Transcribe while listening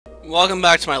Welcome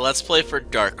back to my Let's Play for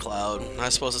Dark Cloud. I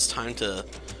suppose it's time to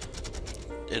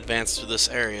advance through this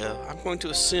area. I'm going to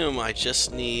assume I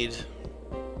just need...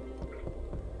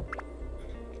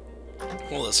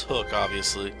 well, this hook,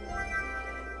 obviously.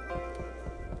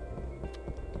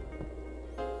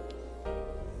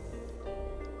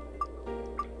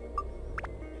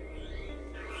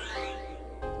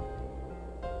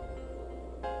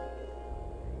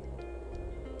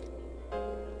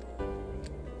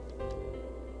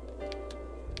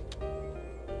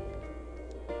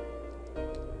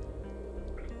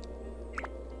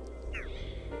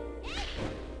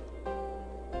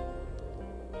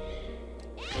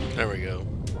 There we go.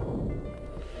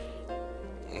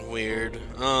 Weird.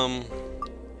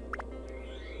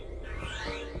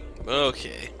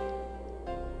 Okay.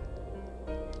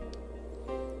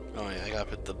 Oh yeah, I gotta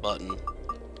hit the button.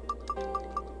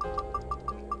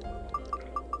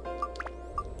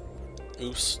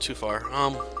 Oops, too far.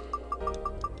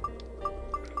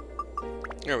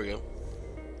 There we go.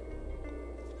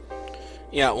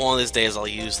 Yeah, one of these days I'll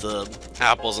use the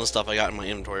apples and stuff I got in my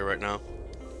inventory right now.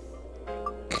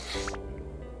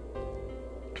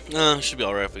 Should be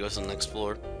alright if we go to the next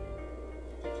floor.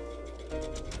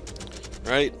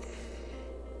 Right?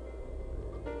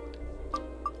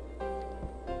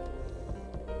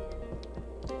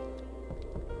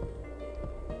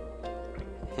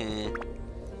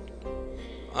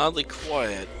 Oddly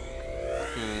quiet.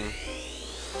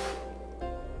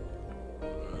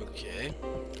 Okay.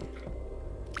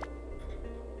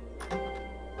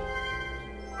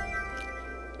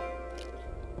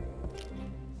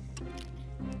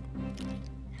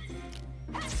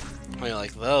 Oh, you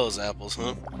like those apples,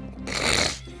 huh?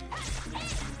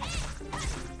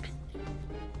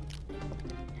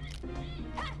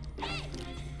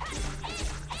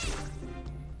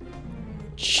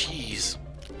 Jeez.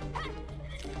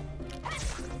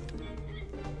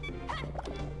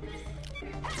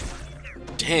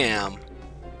 Damn.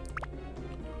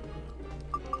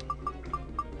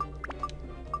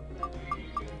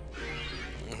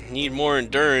 Need more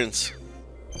endurance.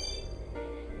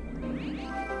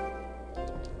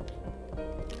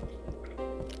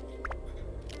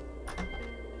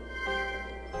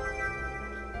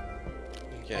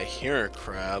 Yeah, I hear a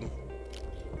crab.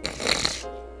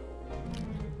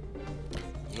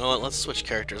 You know what, let's switch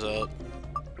characters out.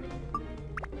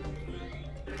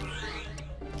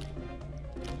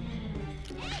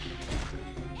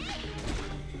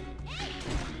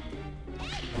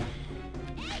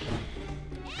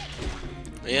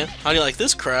 Yeah? How do you like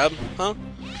this crab? Huh?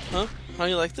 Huh? How do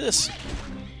you like this?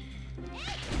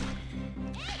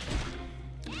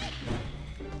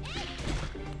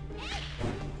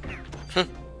 Huh.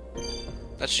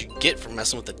 That's what you get for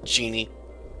messing with the genie.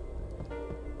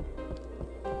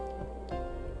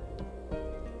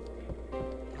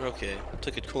 Okay,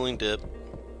 took a cooling dip.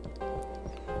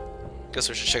 Guess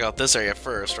we should check out this area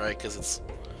first, right? Because it's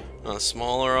a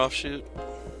smaller offshoot.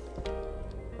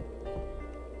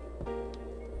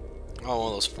 Oh, one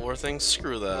of those floor things?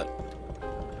 Screw that.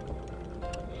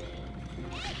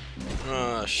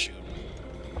 Ah, shoot.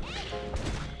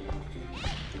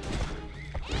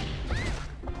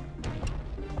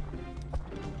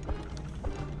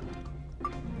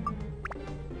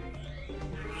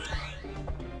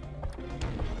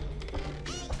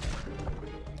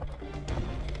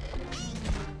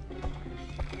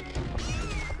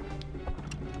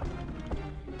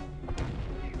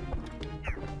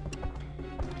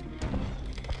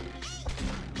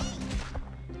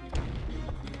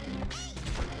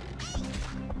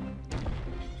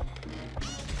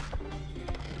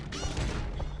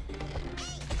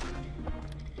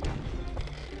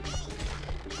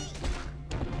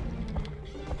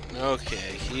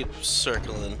 Okay, keep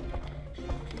circling.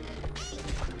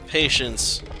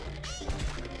 Patience.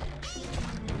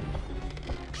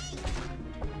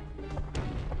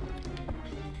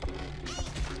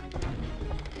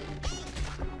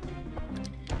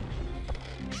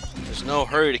 There's no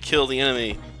hurry to kill the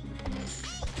enemy.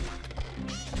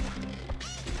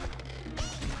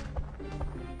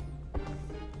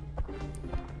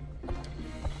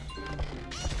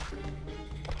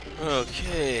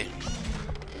 Okay.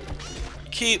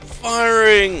 Keep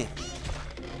firing!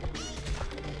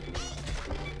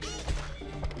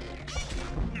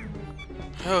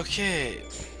 Okay.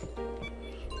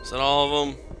 Is that all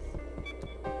of them?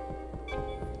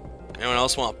 Anyone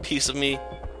else want a piece of me?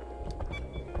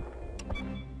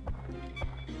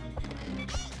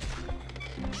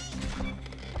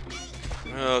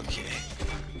 Okay.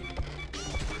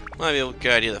 Might be a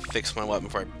good idea to fix my weapon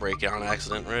before I break it on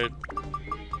accident, right?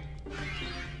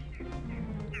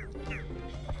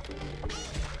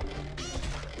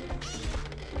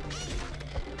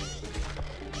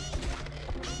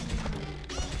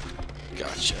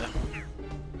 Gotcha.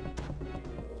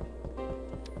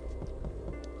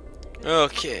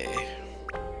 Okay.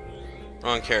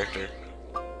 Wrong character.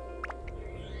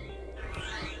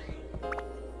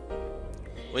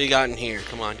 What you got in here?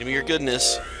 Come on, give me your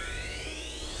goodness.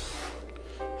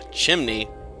 A chimney?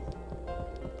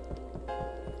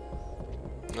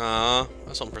 Aw, I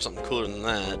was hoping for something cooler than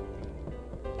that.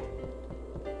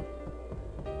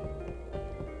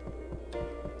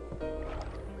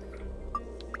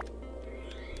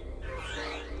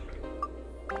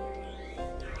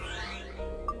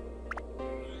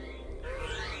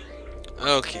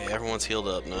 Okay, everyone's healed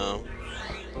up now.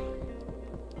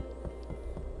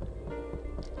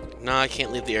 No, I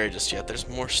can't leave the area just yet. There's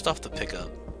more stuff to pick up.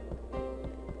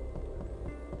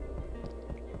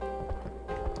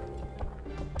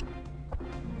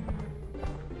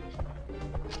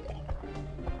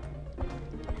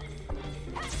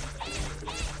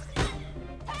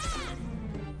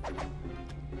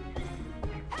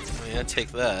 Oh, yeah,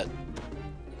 take that.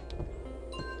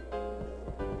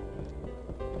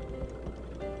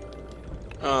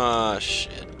 Ah,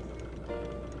 shit.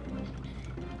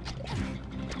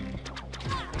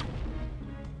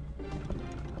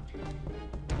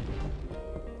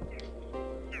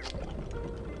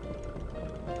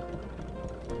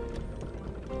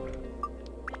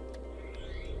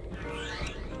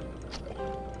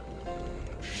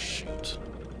 Shoot.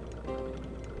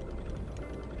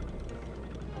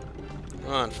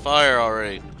 I'm on fire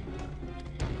already.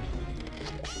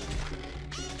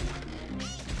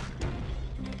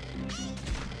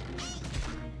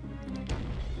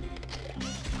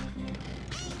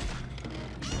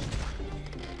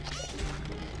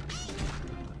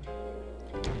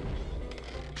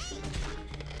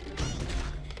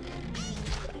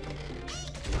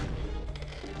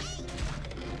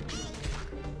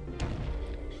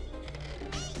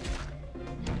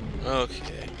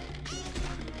 Okay.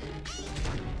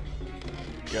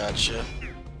 Gotcha.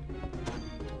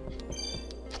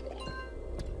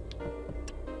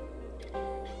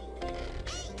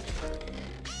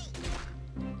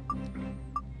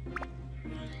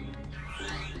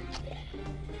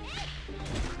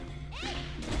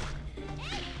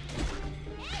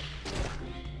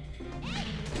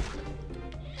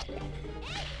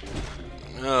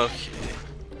 Okay.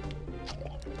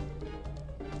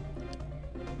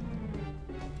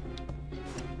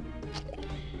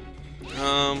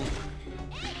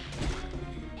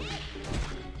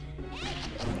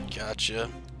 Gotcha.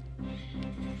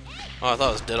 Oh, I thought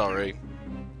I was dead already.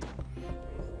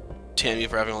 Damn you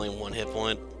for having only one hit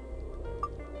point.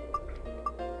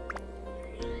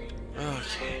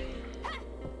 Okay.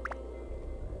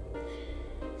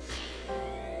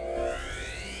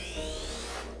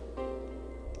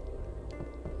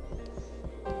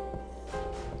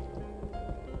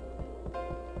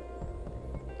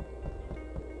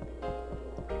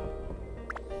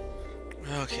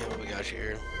 Okay, what we got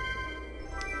here?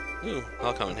 Ooh,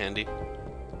 that'll come in handy.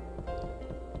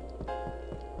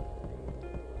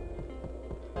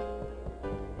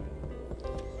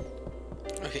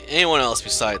 Okay, anyone else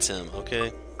besides him,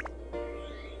 okay?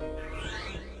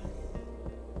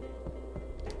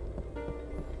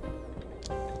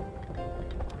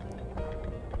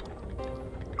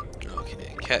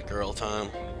 Okay, cat girl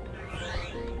time.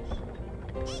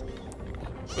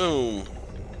 Boom.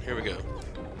 Here we go.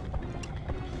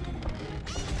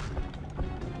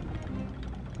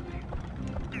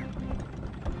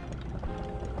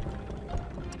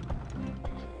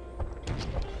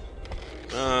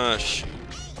 Ah, shoot.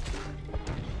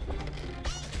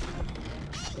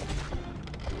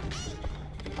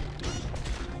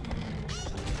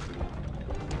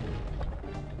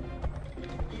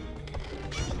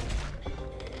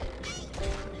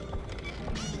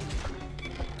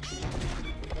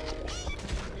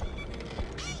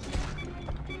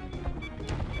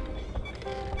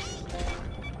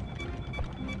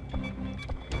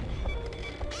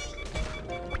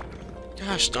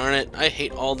 Gosh darn it, I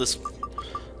hate all this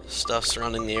stuff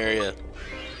surrounding the area.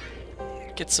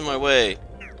 It gets in my way.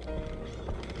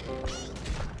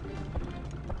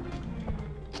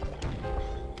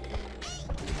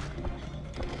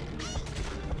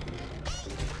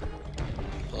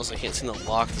 Plus, I can't seem to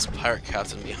lock this pirate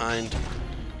captain behind a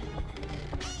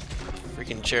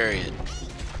freaking chariot.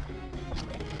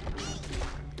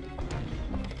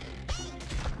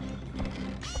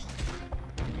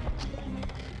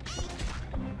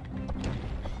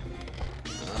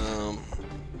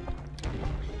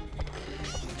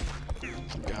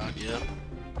 God, yeah.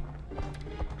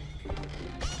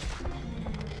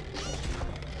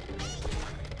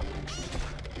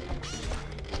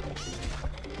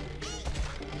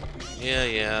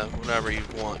 Yeah, whatever you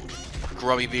want.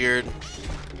 Grubby beard.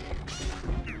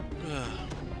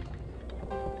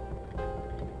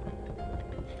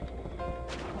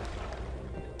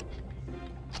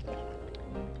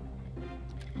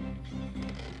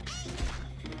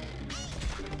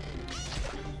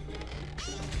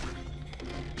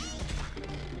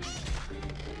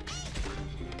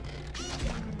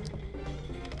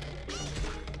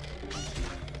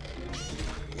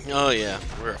 Oh yeah,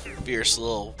 we're a fierce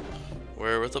little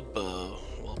warrior with a bow.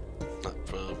 Well, not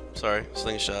bow. Sorry,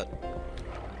 slingshot.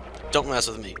 Don't mess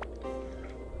with me.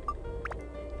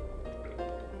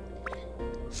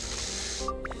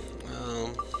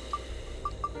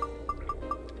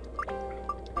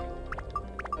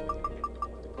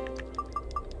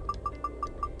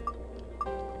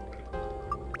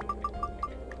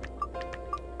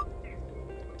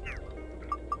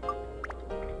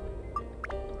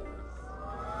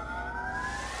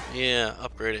 Yeah,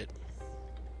 upgrade it.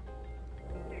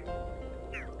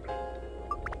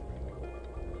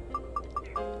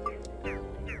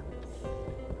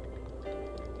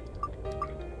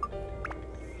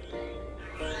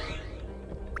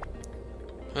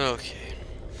 Okay.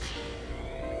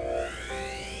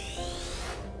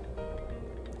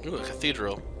 Ooh, a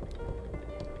cathedral.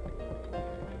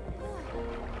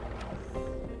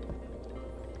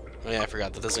 Oh yeah, I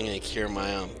forgot that doesn't even cure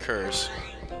my curse.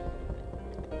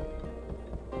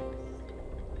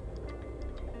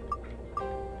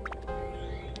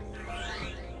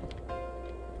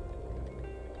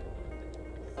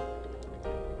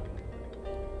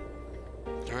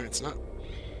 Alright, it's not.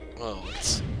 Oh,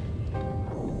 it's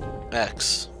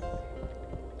X.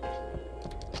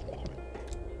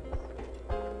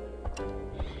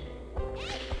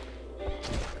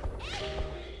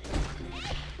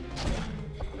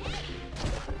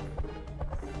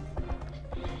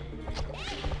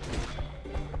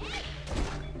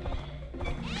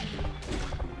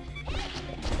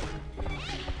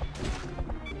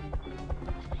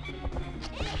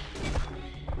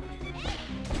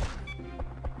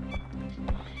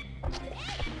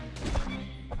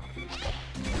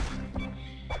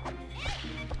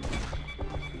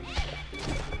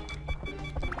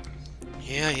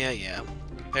 Yeah.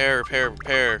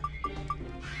 Repair.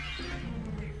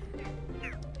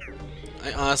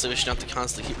 I honestly wish you not to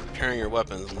constantly keep repairing your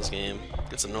weapons in this game.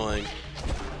 It's annoying.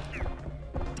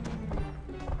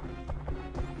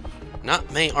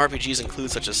 Not many RPGs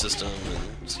include such a system,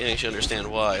 and this game should understand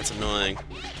why. It's annoying.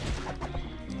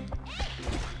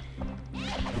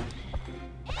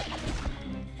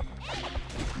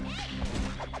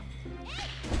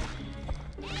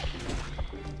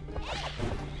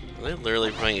 Are they literally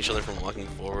preventing each other from walking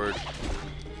forward?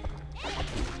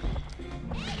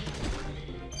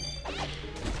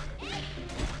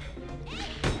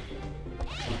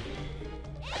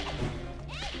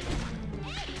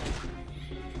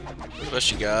 What's the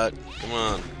best you got? Come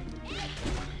on.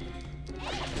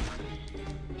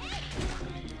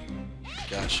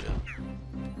 Gotcha.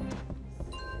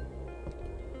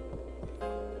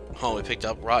 Oh, we picked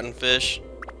up rotten fish.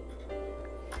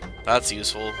 That's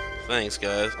useful. Thanks,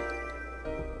 guys.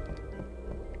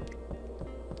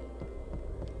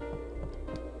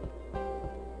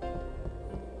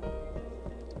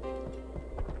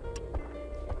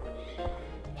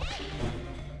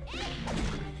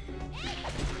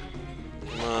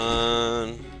 Come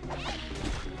on.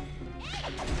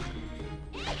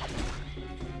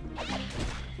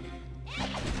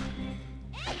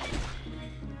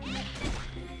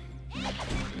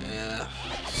 Yeah,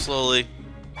 slowly.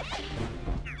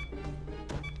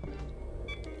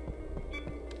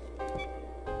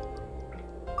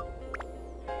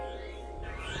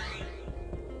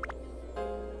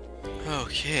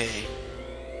 Okay.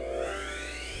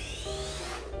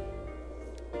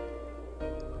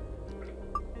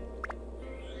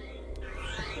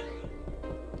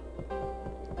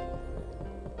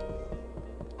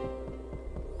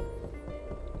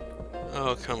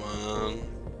 Oh, come on.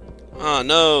 Oh,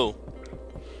 no!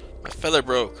 My feather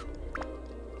broke.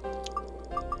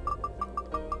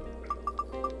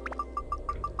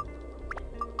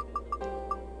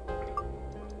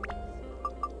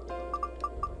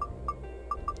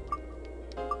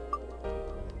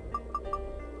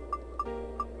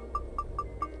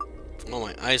 Oh,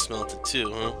 my ice melted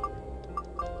too, huh?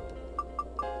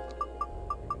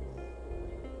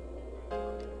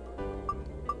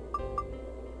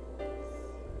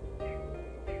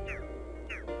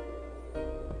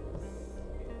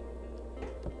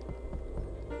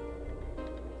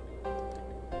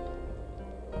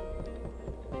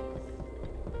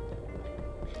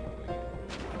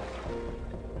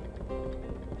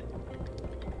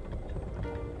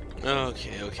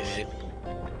 Okay, okay.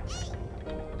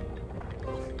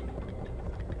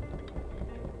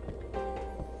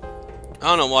 I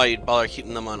don't know why you'd bother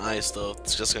keeping them on ice, though.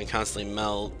 It's just gonna constantly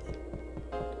melt.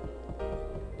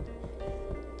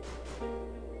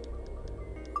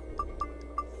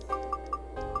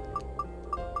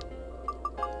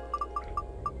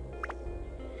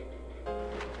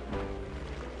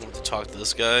 I have to talk to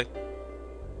this guy.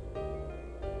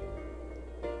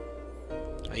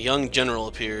 A young general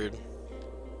appeared.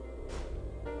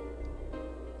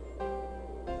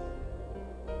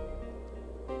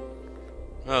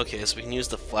 Okay, so we can use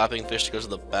the flapping fish to go to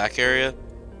the back area.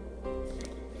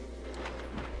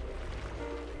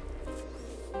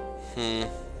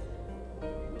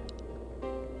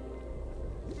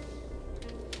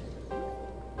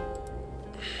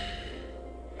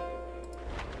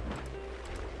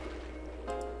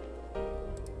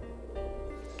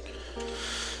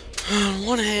 On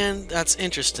one hand, that's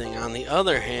interesting. On the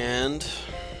other hand,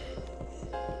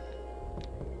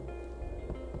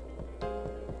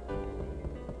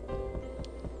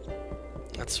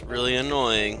 that's really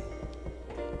annoying.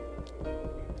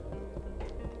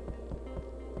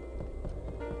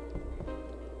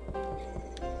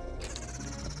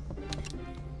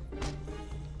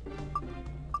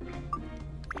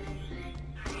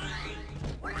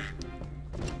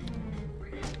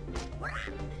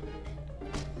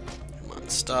 Come on,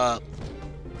 stop.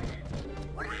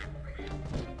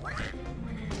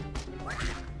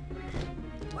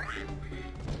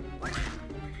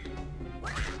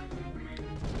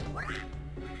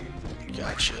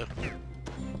 Gotcha.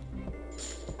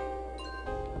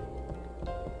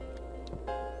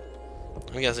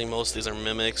 I'm guessing most of these are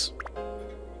mimics.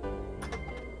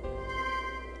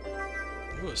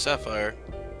 Ooh, a sapphire.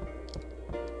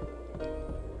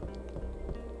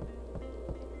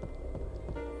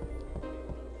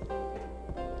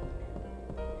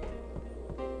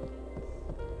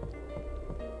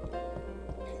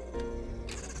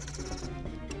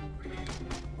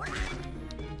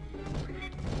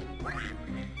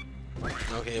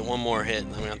 Okay, one more hit,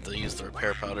 and then we have to use the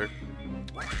repair powder.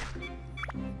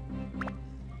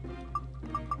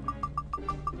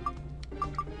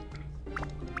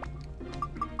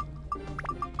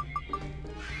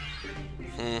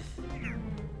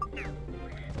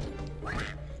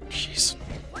 Jeez.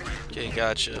 Okay,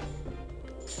 gotcha.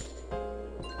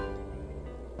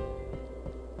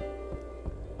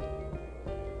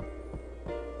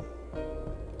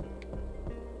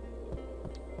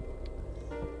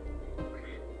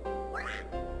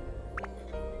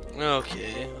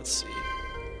 Okay, let's see.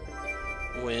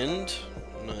 Wind,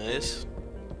 nice.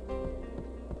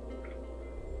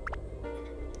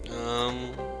 I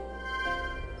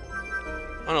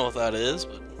don't know what that is,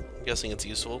 but I'm guessing it's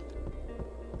useful.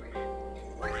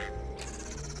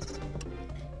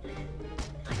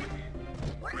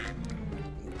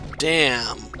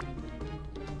 Damn.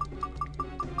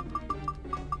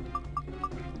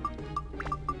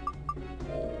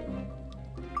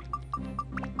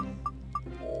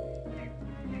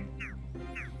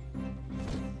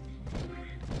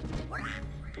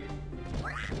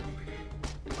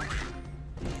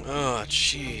 Oh,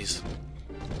 jeez.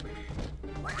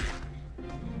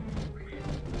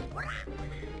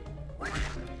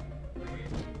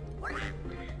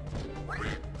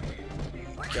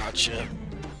 Gotcha.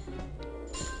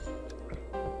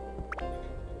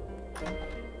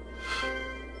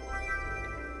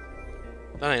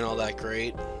 That ain't all that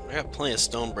great. I got plenty of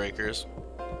stone breakers.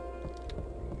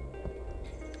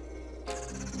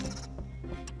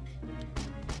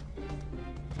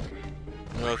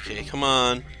 Okay, come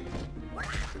on.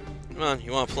 Come on,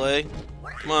 you wanna play?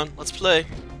 Come on, let's play.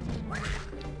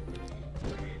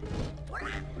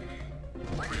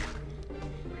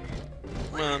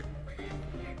 Come on.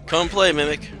 Come and play,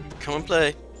 Mimic. Come and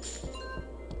play.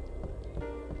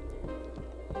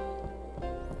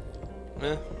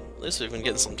 Eh, at least we've been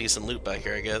getting some decent loot back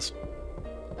here, I guess.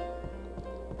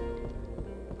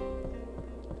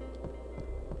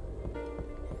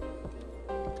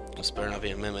 This better not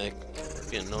be a Mimic.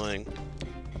 It'd be annoying.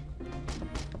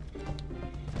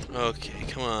 Okay,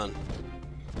 come on.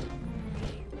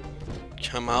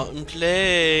 Come out and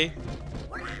play.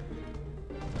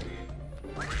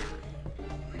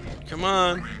 Come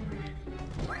on.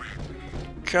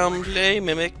 Come play,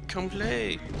 Mimic. Come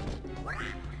play.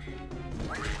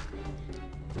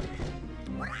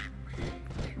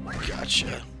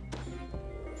 Gotcha.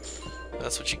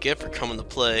 That's what you get for coming to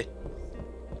play.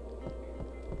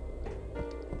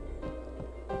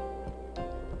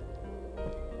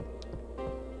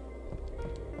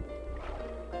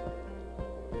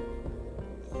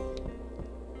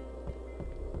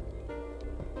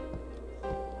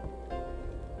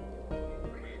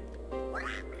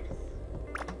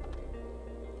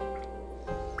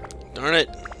 Darn it,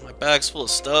 my bag's full of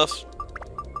stuff.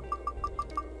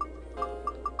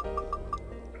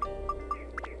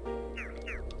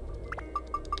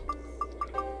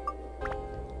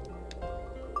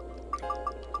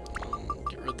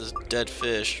 Get rid of this dead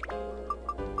fish.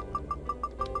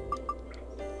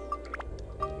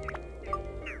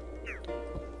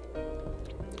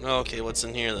 Okay, what's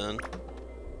in here then?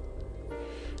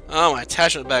 Oh, my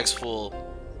attachment bag's full.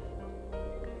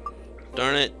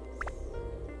 Darn it.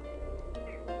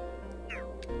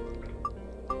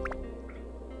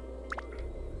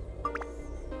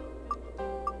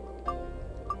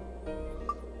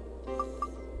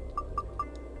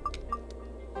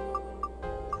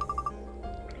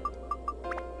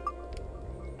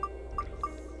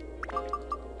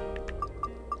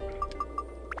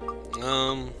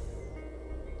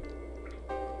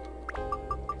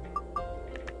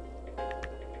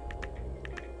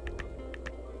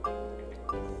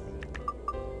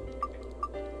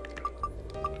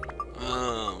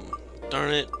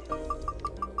 Darn it.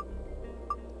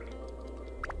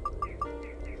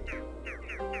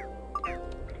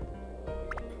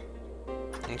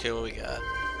 Okay, what we got?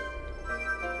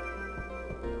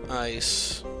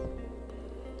 Ice.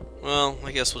 Well,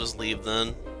 I guess we'll just leave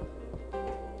then.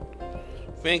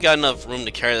 If we ain't got enough room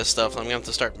to carry this stuff, I'm gonna have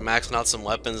to start maxing out some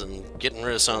weapons and getting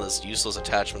rid of some of this useless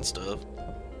attachment stuff.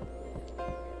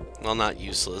 Well, not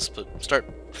useless, but start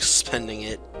spending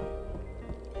it.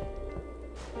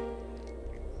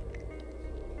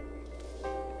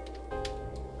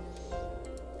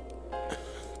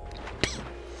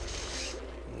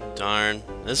 Darn,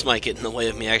 this might get in the way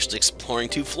of me actually exploring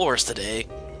 2 floors today.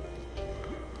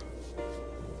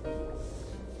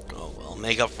 Oh well,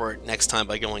 make up for it next time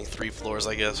by going 3 floors,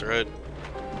 I guess, right?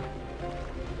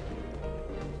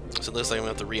 So it looks like I'm gonna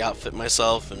have to re-outfit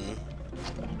myself and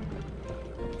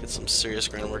get some serious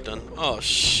groundwork done. Oh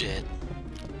shit.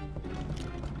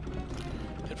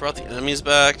 It brought the enemies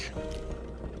back.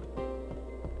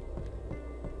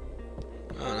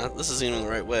 Oh, this isn't even the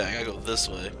right way, I gotta go this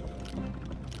way.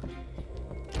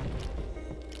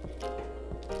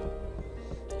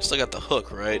 Still got the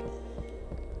hook, right?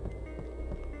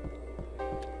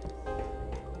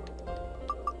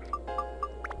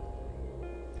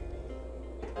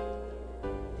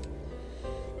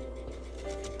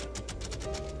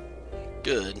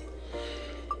 Good.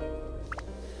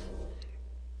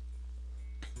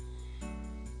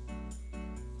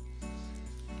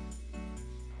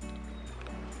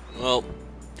 Well,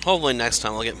 hopefully next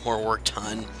time I'll get more work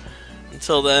done.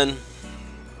 Until then,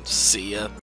 see ya.